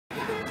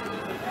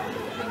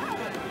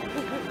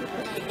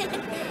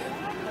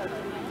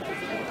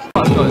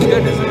It's not as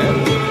good, isn't it?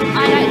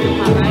 I like the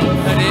car ride.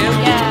 Oh, do you?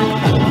 Yeah.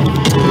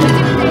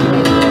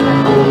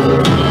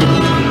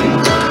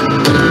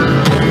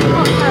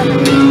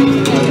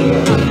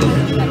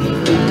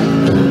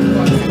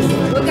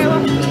 We'll go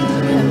off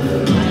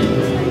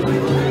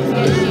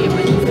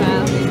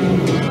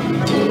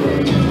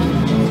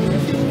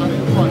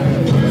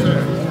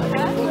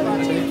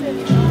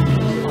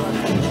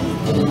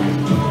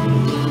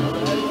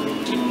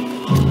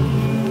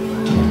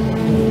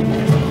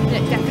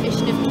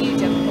definition of queue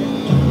jumping.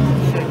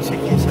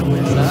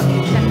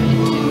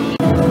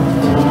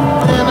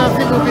 Yeah, no, I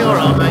think we'll be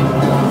alright, mate.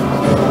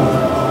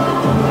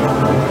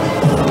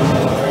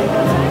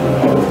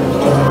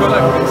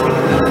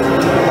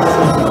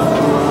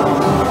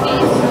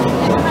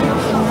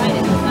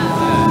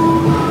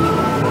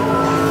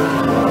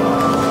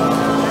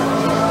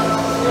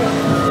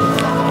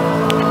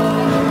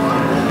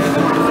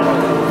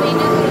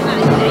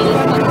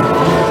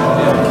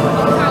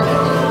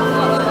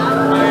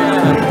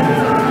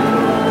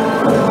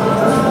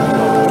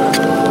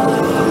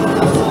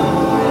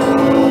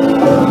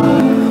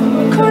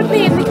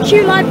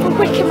 Queue line for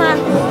Wicker Man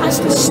as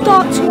the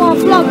start to our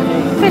vlog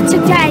for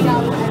today.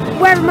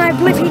 Wearing my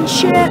Oblivion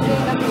shirt,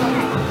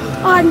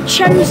 I'm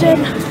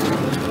chosen,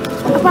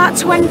 about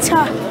to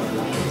enter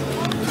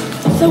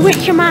the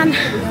Wicker Man.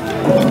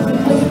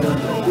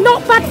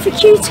 Not bad for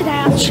queue today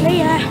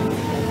actually,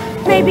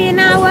 maybe an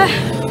hour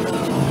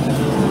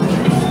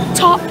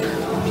top,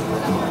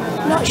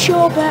 not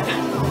sure, but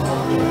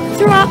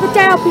throughout the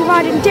day I'll be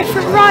riding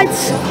different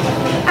rides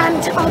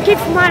and I'll give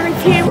my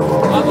review.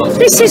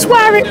 This is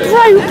where it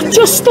broke,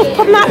 just up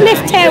on that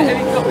lift hill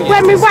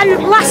when we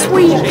went last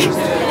week.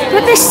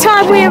 But this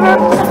time we're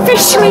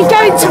officially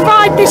going to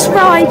ride this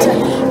ride,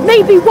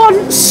 maybe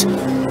once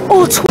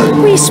or twice.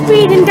 We're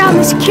speeding down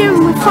this queue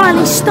and we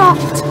finally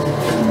stopped.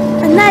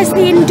 And there's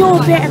the indoor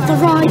bit of the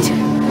ride.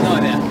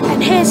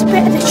 And here's a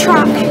bit of the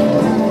track.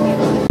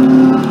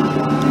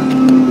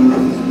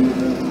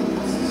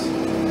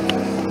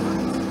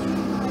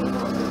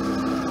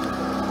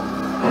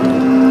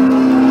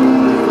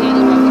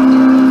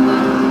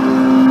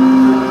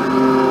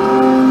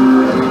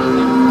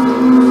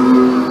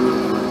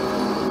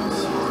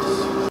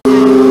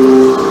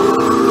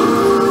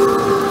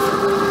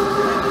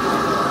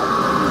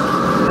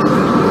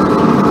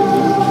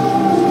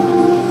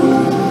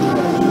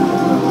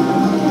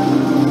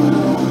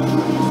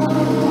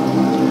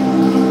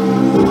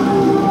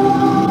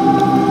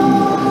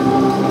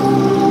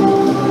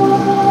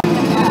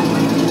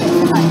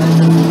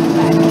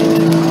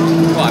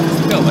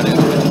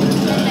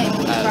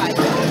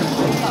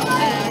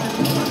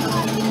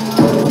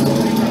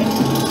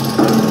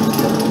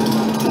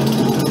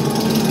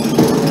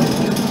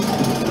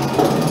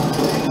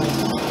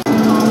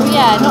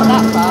 Yeah, not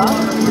that far.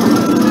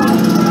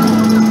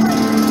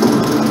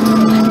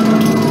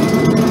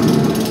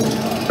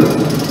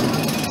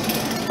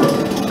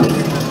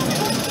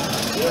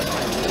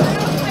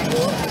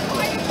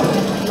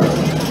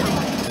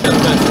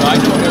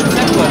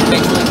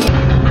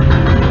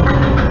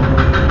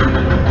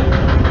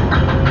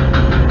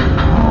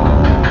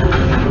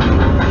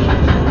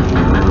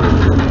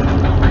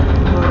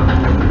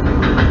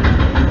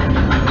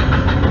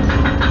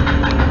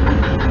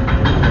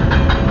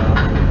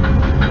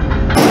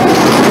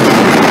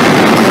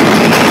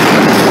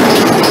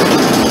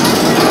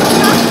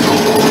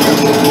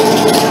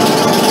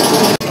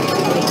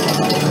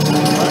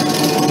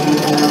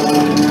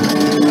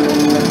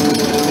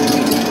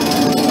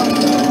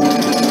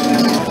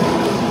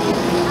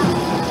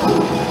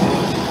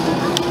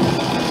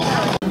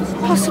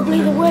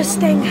 Possibly the worst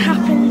thing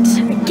happened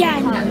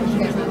again.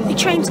 The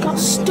trains got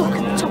stuck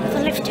at the top of the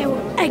lift hill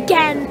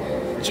again.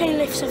 Chain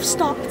lifts have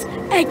stopped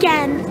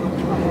again.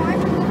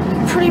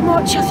 Pretty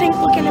much I think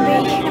we're going to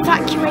be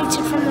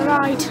evacuated from the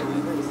ride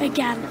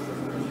again.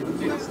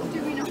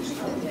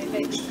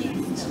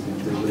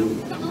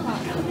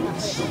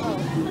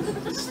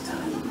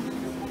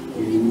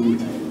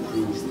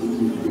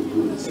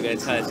 We're going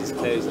to tell us it's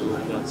closing.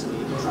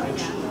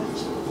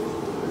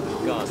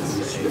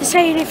 They're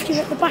saying if you're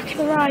at the back of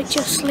the ride,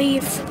 just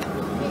leave.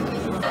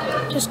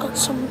 Just got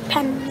some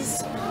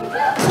pens,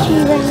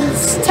 key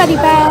rings, teddy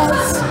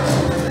bears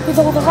with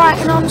all the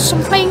writing on,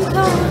 some playing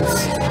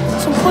cards,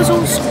 some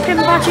puzzles, some pin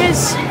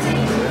badges,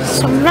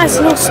 some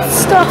resinous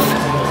stuff.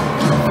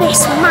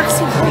 This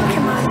massive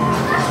Wicker Man,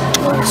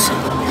 awesome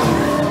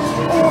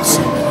it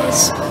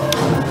is.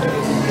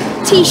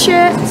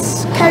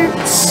 T-shirts,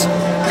 coats,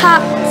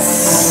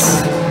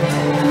 hats,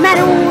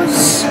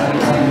 medals,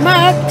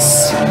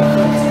 mugs,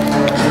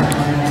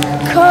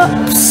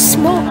 cups,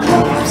 small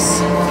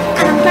cups,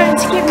 and I'm going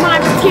to give my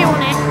review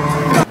on it.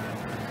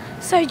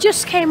 So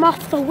just came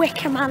off the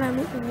Wicker Man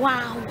and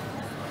wow,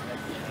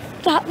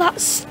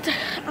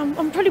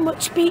 I'm pretty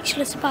much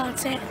speechless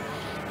about it.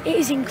 It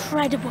is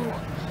incredible.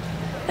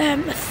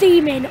 The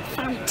theming,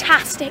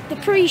 fantastic. The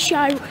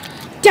pre-show,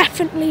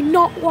 definitely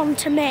not one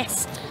to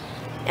miss.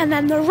 And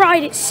then the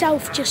ride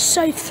itself, just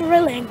so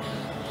thrilling.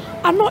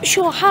 I'm not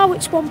sure how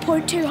it's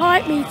 1.2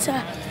 height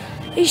meter.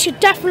 It should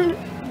definitely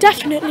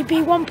definitely be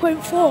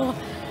 1.4.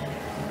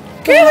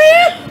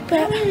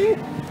 But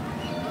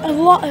a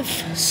lot of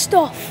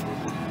stuff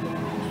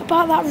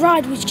about that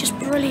ride was just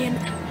brilliant.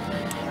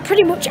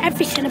 Pretty much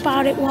everything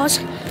about it was,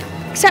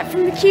 except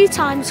from the queue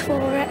times for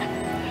it.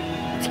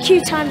 The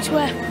queue times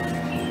were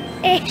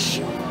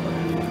ish.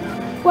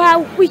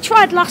 Well, we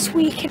tried last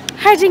week,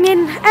 heading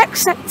in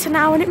X sector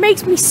now, and it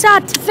makes me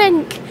sad to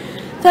think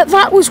that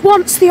that was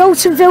once the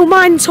Altonville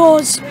Mine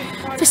Tours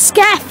for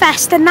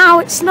Scarefest, and now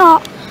it's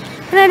not.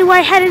 And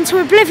anyway, heading to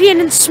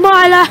Oblivion and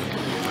Smiler.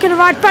 Gonna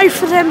ride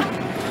both of them,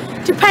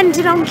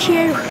 depending on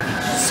queue.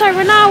 So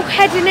we're now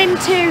heading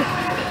into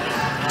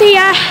the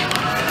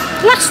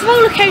last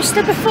roller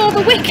coaster before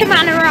the Wicker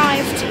Man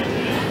arrived,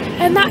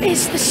 and that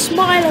is the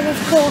Smiler, of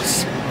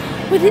course,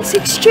 with its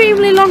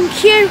extremely long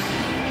queue.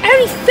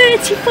 Only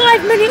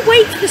 35-minute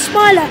wait for the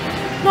Smiler,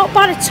 not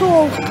bad at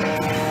all.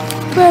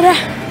 But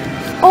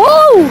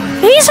oh,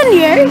 these are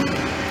new.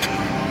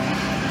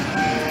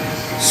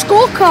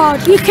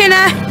 Scorecard. You can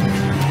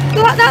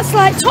that's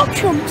like Top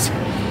Trumps.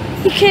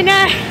 You can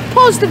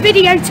pause the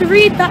video to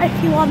read that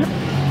if you want.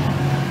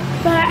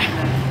 But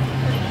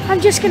I'm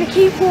just going to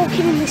keep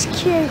walking in this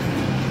queue.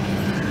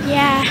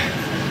 Yeah,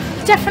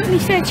 definitely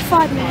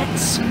 35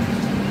 minutes.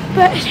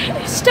 But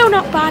still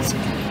not bad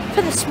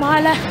for the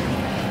Smiler.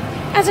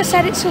 As I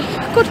said, it's a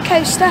good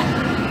coaster.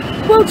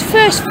 World's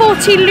first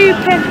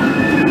 14-looping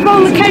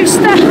roller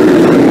coaster.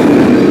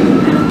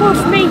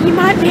 Above me, you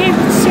might be able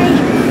to see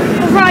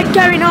the ride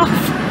going off.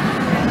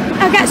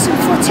 I'll get some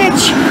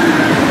footage.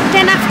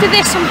 Then after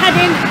this, I'm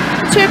heading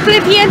to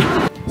Oblivion.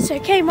 So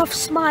came off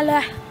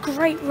Smiler,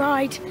 great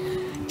ride.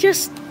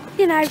 Just,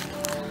 you know,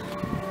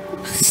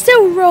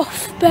 still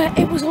rough, but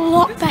it was a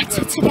lot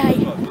better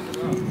today.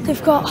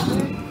 They've got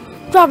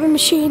grabbing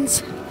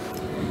machines,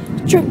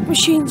 drink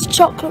machines,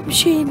 chocolate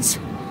machines,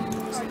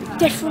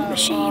 different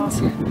machines.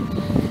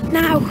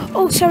 Now,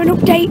 also an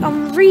update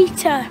on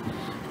Rita.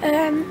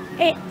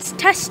 It's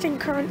testing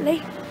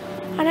currently.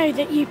 I know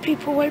that you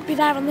people won't be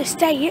there on this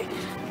date,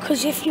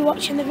 because if you're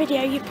watching the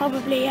video, you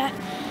probably,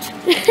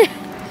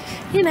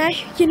 you know,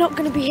 you're not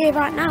going to be here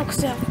right now,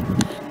 because I'm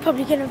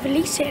probably going to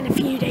release it in a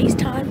few days'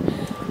 time.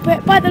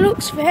 But by the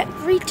looks of it,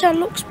 Rita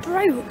looks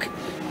broke,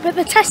 but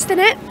they're testing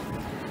it.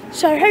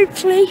 So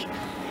hopefully,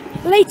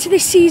 later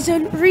this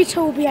season, Rita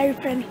will be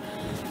open.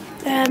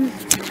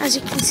 As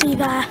you can see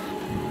there,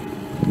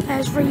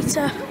 there's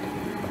Rita.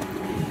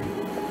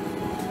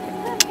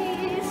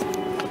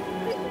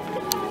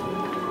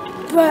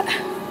 But,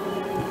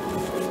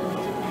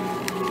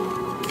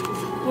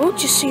 oh,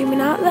 just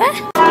zooming out there.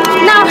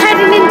 Now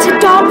heading into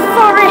Dark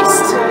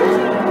Forest.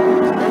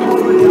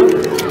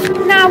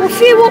 Now a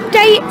few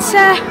updates.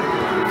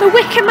 The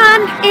Wicker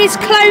Man is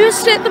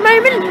closed at the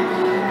moment.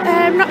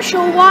 I'm not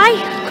sure why,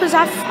 because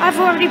I've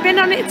already been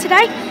on it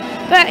today,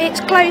 but it's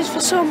closed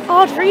for some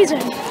odd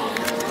reason.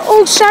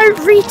 Also,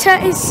 Rita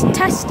is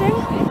testing.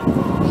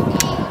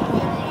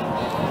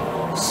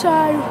 So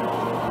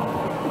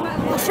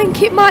I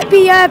think it might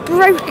be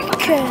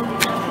broken.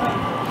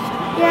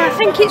 Yeah, I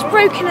think it's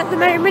broken at the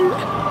moment.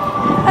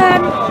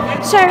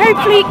 So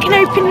hopefully it can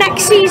open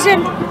next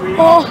season,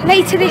 or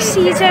later this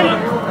season,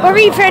 or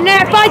even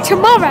by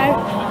tomorrow.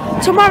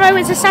 Tomorrow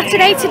is a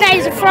Saturday, today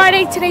is a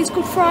Friday, today's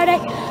Good Friday.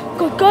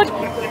 Good.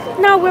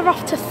 Now we're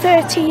off to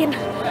 13.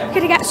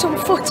 Gonna get some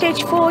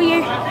footage for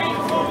you.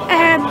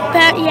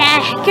 But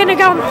yeah, gonna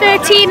go on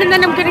 13 and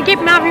then I'm gonna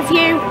give my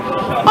review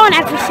on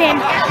everything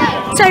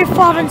so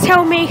far and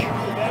tell me.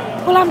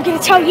 Well, I'm going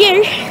to tell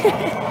you,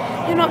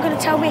 you're not going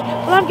to tell me,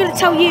 well, I'm going to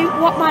tell you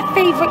what my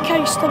favourite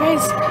coaster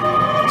is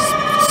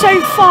so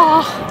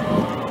far.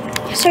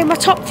 So my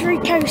top 3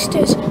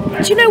 coasters.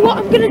 Do you know what?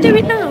 I'm going to do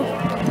it now.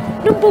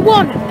 Number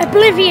 1,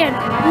 Oblivion.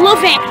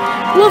 Love it.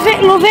 Love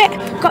it, love it.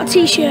 Got a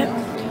t-shirt.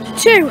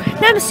 2,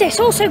 Nemesis.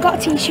 Also got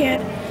a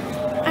t-shirt.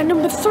 And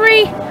number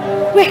 3,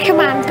 Wicker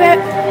Man. But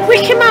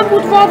Wicker Man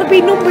would rather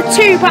be number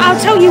 2, but I'll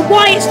tell you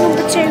why it's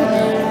number 2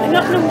 and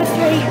not number 3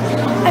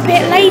 a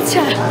bit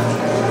later.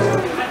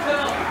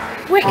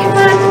 Wicker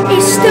Man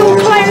is still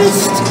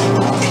closed.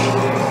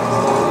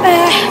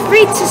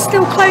 Rita's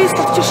still closed,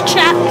 I've just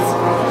checked.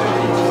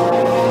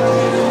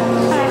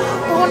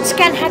 But once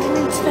again heading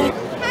into the...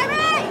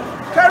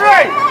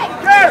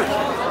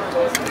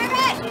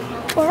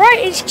 Alright,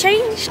 it's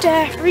changed.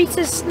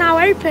 Rita's now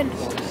open.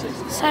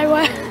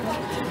 So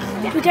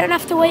we don't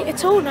have to wait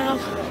at all now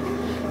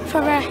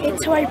for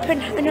it to open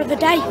another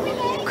day,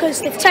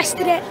 because they've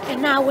tested it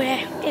and now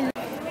we're in.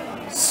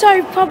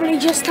 So probably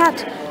just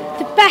had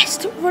the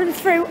best run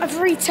through of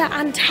Rita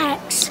and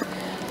Hex,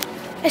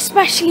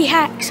 especially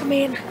Hex. I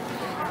mean,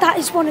 that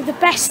is one of the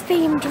best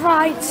themed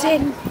rides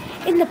in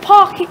the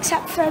park,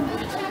 except from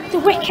the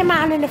Wicker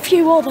Man and a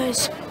few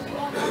others.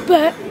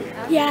 But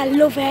yeah,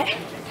 love it,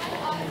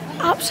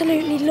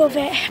 absolutely love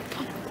it.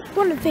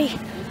 One of the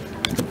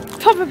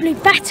probably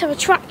better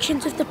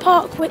attractions of the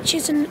park, which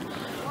isn't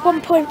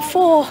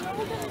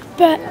 1.4.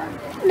 But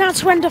now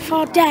to end off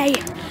our day,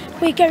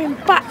 we're going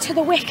back to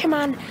the Wicker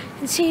Man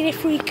and seeing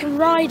if we can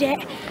ride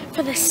it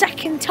for the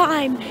second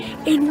time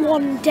in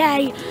one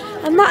day.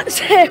 And that's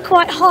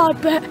quite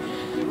hard, but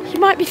you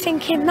might be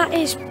thinking that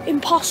is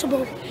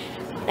impossible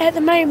at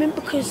the moment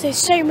because there's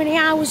so many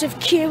hours of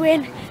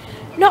queuing.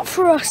 Not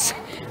for us.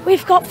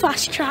 We've got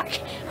fast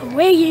track and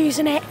we're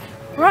using it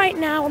right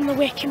now on the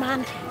Wicker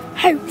Man,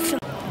 hopefully.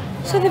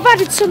 So they've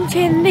added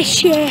something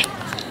this year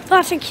that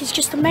I think is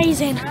just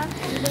amazing.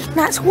 And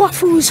that's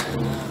waffles,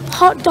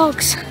 hot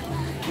dogs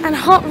and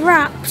hot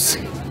wraps,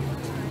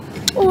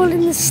 all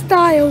in the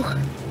style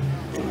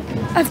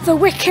of the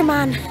Wicker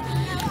Man.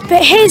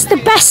 But here's the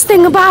best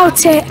thing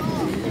about it.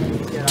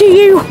 Do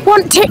you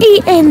want to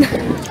eat in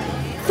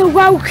the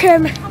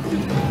Welcome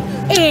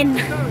Inn?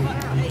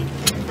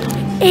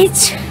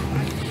 It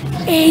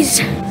is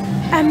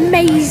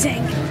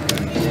amazing.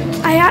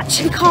 I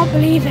actually can't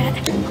believe it.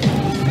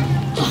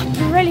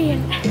 Oh,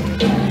 brilliant.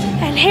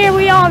 And here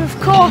we are, of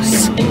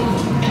course,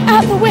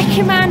 at the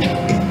Wicker Man,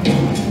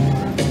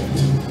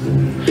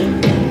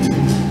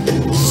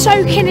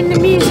 soaking in the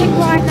music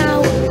right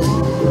now.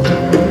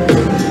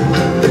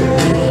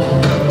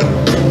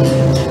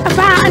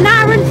 About an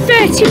hour and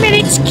 30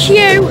 minutes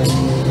queue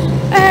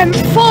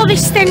for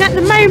this thing at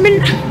the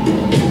moment.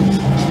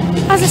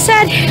 As I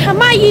said, I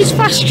might use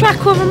fast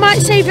track or I might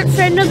save it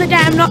for another day,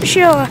 I'm not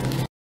sure.